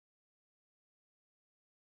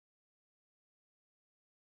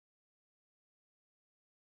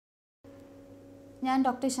ഞാൻ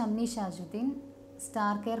doctor Shamni Shajudeen,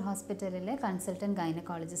 Starcare Hospital consultant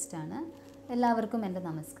gynecologist ആണ്. എല്ലാവർക്കും എൻ്റെ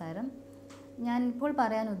നമസ്കാരം. ഞാൻ ഇപ്പോൾ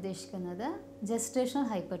പറയാൻ ഉദ്ദേശിക്കുന്നത് Gestational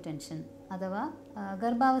Hypertension അഥവാ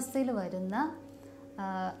ഗർഭാവസ്ഥയിൽ വരുന്ന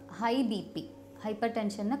ഹൈ BP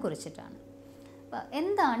ഹൈപ്പർടെൻഷനെ കുറിച്ചിട്ടാണ്.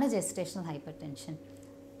 എന്താണ് Gestational Hypertension?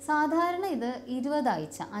 സാധാരണ ഇത് 20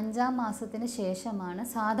 ആഴ്ച 5ാം മാസത്തിന് ശേഷമാണ്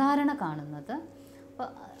സാധാരണ കാണുന്നത്.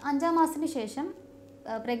 5ാം മാസത്തിന് ശേഷം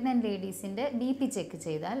pregnant ladies BP check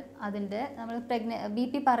ചെയ്താൽ അതിന്റെ നമ്മൾ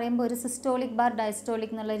BP പറയുമ്പോൾ ഒരു സിസ്റ്റോളിക് ബാർ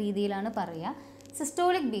ഡയസ്റ്റോളിക് എന്നുള്ള രീതിയിലാണ് പറയുക.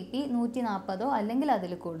 സിസ്റ്റോളിക് BP 140 അല്ലെങ്കിൽ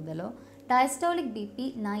അതിൽ കൂടുതലോ, ഡയസ്റ്റോളിക് BP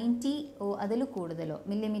 90 അതിൽ കൂടുതലോ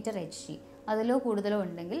മില്ലിമീറ്റർ HG അതിലോ കൂടുതലോ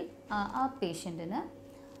ഉണ്ടെങ്കിൽ ആ പേഷ്യന്റിന്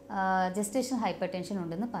ജെസ്റ്റേഷണൽ ഹൈപ്പർടെൻഷൻ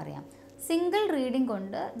ഉണ്ടെന്ന് പറയാം. സിംഗിൾ റീഡിംഗ്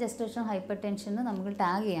കൊണ്ട് ജെസ്റ്റേഷണൽ ഹൈപ്പർടെൻഷൻ നമുക്ക്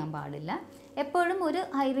ടാഗ് ചെയ്യാൻ പാടില്ല. എപ്പോഴും ഒരു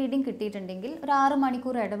ഹൈ റീഡിംഗ് കിട്ടിയിട്ടുണ്ടെങ്കിൽ ഒരു 6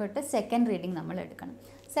 മണിക്കൂർ ഇടവിട്ട് സെക്കൻഡ് റീഡിംഗ് നമ്മൾ എടുക്കണം.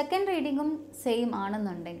 സെക്കൻഡ് റീഡിംഗും സെയിം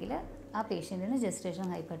ആണെന്നുണ്ടെങ്കിൽ ആ പേഷ്യൻറ്റിന്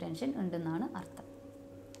ജെസ്റ്റേഷണൽ ഹൈപ്പർടെൻഷൻ ഉണ്ടെന്നാണ് അർത്ഥം.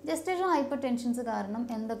 ജെസ്റ്റേഷണൽ ഹൈപ്പർടെൻഷൻസ് കാരണം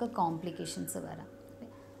എന്തൊക്കെ കോംപ്ലിക്കേഷൻസ് വരാം?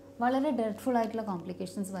 വളരെ ഡെഡ്ഫുൾ ആയിട്ടുള്ള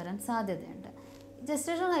കോംപ്ലിക്കേഷൻസ് വരാൻ സാധ്യതയുണ്ട്.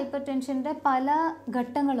 ജെസ്റ്റേഷണൽ ഹൈപ്പർടെൻഷൻ്റെ പല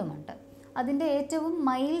ഘട്ടങ്ങളുമുണ്ട്. അതിൻ്റെ ഏറ്റവും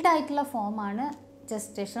മൈൽഡായിട്ടുള്ള ഫോമാണ്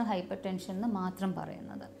ജെസ്റ്റേഷണൽ ഹൈപ്പർടെൻഷൻ എന്ന് മാത്രം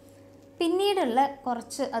പറയുന്നത്. പിന്നീടുള്ള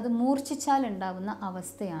കുറച്ച് അത് മൂർച്ഛിച്ചാൽ ഉണ്ടാകുന്ന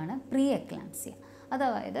അവസ്ഥയാണ് പ്രീ എക്ലാംസിയ.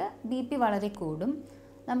 അതായത് BP വളരെ കൂടും.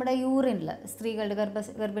 നമ്മുടെ യൂറിനിൽ സ്ത്രീകളുടെ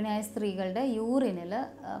ഗർഭിണിയായ സ്ത്രീകളുടെ യൂറിനിൽ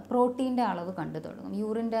പ്രോട്ടീൻ്റെ അളവ് കണ്ടു തുടങ്ങും.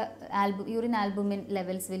 Urine albumin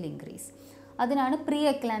levels will increase. അതിനാണ് പ്രീ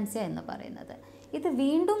എക്ലാംസിയ എന്ന് പറയുന്നത്. ഇത്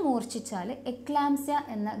വീണ്ടും മൂർച്ഛിച്ചാൽ എക്ലാംസിയ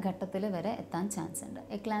എന്ന ഘട്ടത്തിൽ വരെ എത്താൻ ചാൻസ് ഉണ്ട്.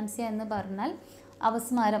 എക്ലാംസിയ എന്ന് പറഞ്ഞാൽ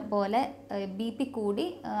അവസ്മാരം പോലെ BP കൂടി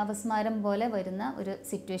അവസ്മാരം പോലെ വരുന്ന ഒരു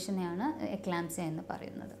സിറ്റുവേഷനെയാണ് എക്ലാംസിയ എന്ന്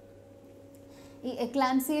പറയുന്നത്. ഈ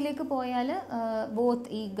എക്ലാംസിയയിലേക്ക് പോയാൽ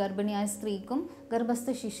ബോത്ത് ഈ ഗർഭിണിയായ സ്ത്രീക്കും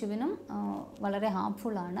ഗർഭസ്ഥ ശിശുവിനും വളരെ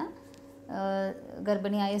ഹാംഫുള്ളാണ്.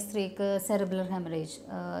 ഗർഭിണിയായ സ്ത്രീക്ക് സെറിബ്രൽ ഹെമറേജ്,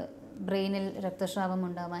 ബ്രെയിനിൽ രക്തസ്രാവം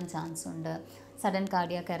ഉണ്ടാവാൻ ചാൻസ് ഉണ്ട്, സഡൻ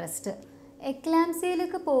കാർഡിയാക് അറസ്റ്റ്.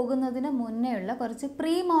 എക്ലാംസിയയിലേക്ക് പോകുന്നതിന് മുന്നേ ഉള്ള കുറച്ച്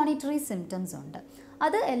പ്രീ മോണിറ്ററി സിംറ്റംസ് ഉണ്ട്.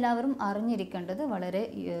 അത് എല്ലാവരും അറിഞ്ഞിരിക്കേണ്ടത് വളരെ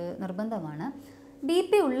നിർബന്ധമാണ്.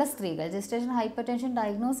 BP ഉള്ള സ്ത്രീകൾ, ജെസ്റ്റേഷണൽ ഹൈപ്പർടെൻഷൻ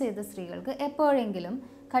ഡയഗ്നോസ് ചെയ്ത സ്ത്രീകൾക്ക് എപ്പോഴെങ്കിലും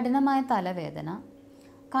കഠിനമായ തലവേദന,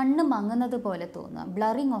 കണ്ണ് മങ്ങുന്നത് പോലെ തോന്നുക,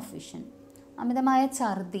 ബ്ലറിങ് ഓഫ് വിഷൻ, അമിതമായ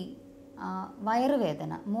ഛർദി,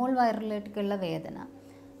 വയറുവേദന, മോൾ വയറിലേക്കുള്ള വേദന,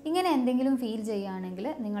 ഇങ്ങനെ എന്തെങ്കിലും ഫീൽ ചെയ്യുകയാണെങ്കിൽ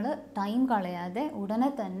നിങ്ങൾ ടൈം കളയാതെ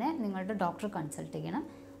ഉടനെ തന്നെ നിങ്ങളുടെ ഡോക്ടറെ കൺസൾട്ട് ചെയ്യണം.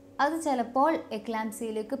 അത് ചിലപ്പോൾ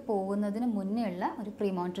എക്ലാംസിയയിലേക്ക് പോകുന്നതിന് മുന്നേ ഉള്ള ഒരു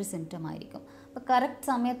പ്രീമോണിറ്ററി സിംറ്റം ആയിരിക്കും. അപ്പോൾ കറക്റ്റ്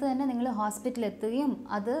സമയത്ത് തന്നെ നിങ്ങൾ ഹോസ്പിറ്റലിൽ എത്തുകയും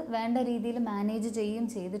അത് വേണ്ട രീതിയിൽ മാനേജ് ചെയ്യുകയും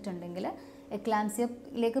ചെയ്തിട്ടുണ്ടെങ്കിൽ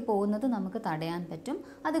എക്ലാംസിയയിലേക്ക് പോകുന്നത് നമുക്ക് തടയാൻ പറ്റും.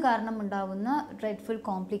 അത് കാരണം ഉണ്ടാവുന്ന ഡ്രെഡ്ഫുൾ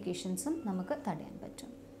കോംപ്ലിക്കേഷൻസും നമുക്ക് തടയാൻ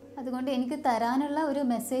പറ്റും. അതുകൊണ്ട് എനിക്ക് തരാനുള്ള ഒരു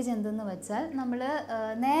മെസ്സേജ് എന്തെന്ന് വെച്ചാൽ, നമ്മൾ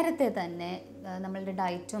നേരത്തെ തന്നെ നമ്മളുടെ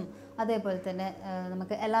ഡയറ്റും അതേപോലെ തന്നെ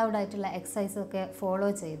നമുക്ക് അലൗഡ് ആയിട്ടുള്ള എക്സസൈസൊക്കെ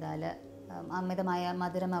ഫോളോ ചെയ്താൽ, അമിതമായ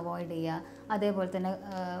മധുരം അവോയ്ഡ് ചെയ്യുക, അതേപോലെ തന്നെ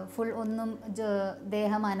ഫുൾ ഒന്നും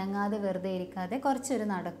ദേഹം അനങ്ങാതെ വെറുതെ ഇരിക്കാതെ കുറച്ചൊരു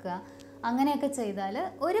നടക്കുക, അങ്ങനെയൊക്കെ ചെയ്താൽ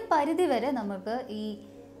ഒരു പരിധി വരെ നമുക്ക് ഈ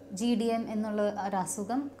GDM എന്നുള്ള ഒരു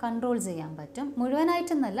അസുഖം കൺട്രോൾ ചെയ്യാൻ പറ്റും.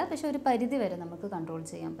 മുഴുവനായിട്ടൊന്നല്ല, പക്ഷെ ഒരു പരിധി വരെ നമുക്ക് കൺട്രോൾ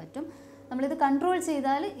ചെയ്യാൻ പറ്റും. നമ്മളിത് കൺട്രോൾ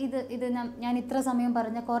ചെയ്താൽ ഇത് ഞാൻ ഇത്ര സമയം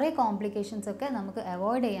പറഞ്ഞ കുറേ കോംപ്ലിക്കേഷൻസൊക്കെ നമുക്ക്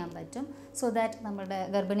അവോയ്ഡ് ചെയ്യാൻ പറ്റും. സോ ദാറ്റ് നമ്മുടെ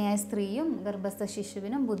ഗർഭിണിയായ സ്ത്രീയും ഗർഭസ്ഥ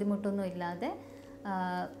ശിശുവിനും ബുദ്ധിമുട്ടൊന്നും ഇല്ലാതെ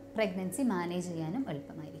പ്രഗ്നൻസി മാനേജ് ചെയ്യാനും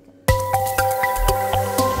എളുപ്പമായിരിക്കും.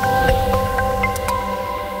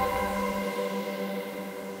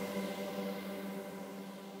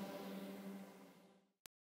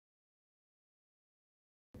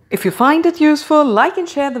 If you find it useful, like and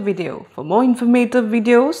share the video. For more informative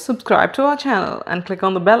videos, subscribe to our channel and click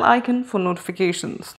on the bell icon for notifications.